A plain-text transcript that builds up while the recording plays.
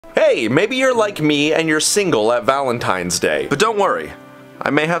Hey, maybe you're like me and you're single at Valentine's Day. But don't worry,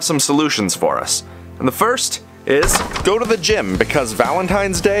 I may have some solutions for us. And the first is go to the gym, because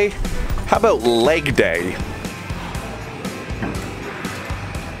Valentine's Day? How about leg day?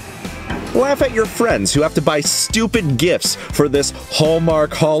 Laugh at your friends who have to buy stupid gifts for this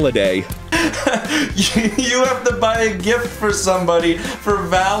Hallmark holiday. You have to buy a gift for somebody for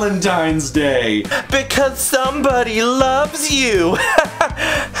Valentine's Day. Because somebody loves you.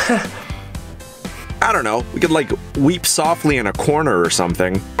 I don't know, we could like weep softly in a corner or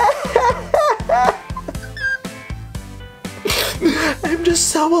something. I'm just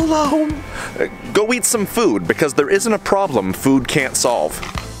so alone. Go eat some food, because there isn't a problem food can't solve.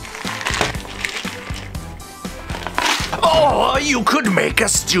 Oh, you could make a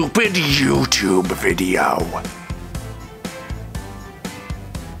stupid YouTube video.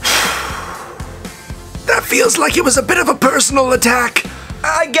 That feels like it was a bit of a personal attack.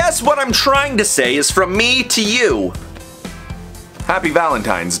 I guess what I'm trying to say is from me to you. Happy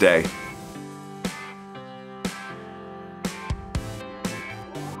Valentine's Day.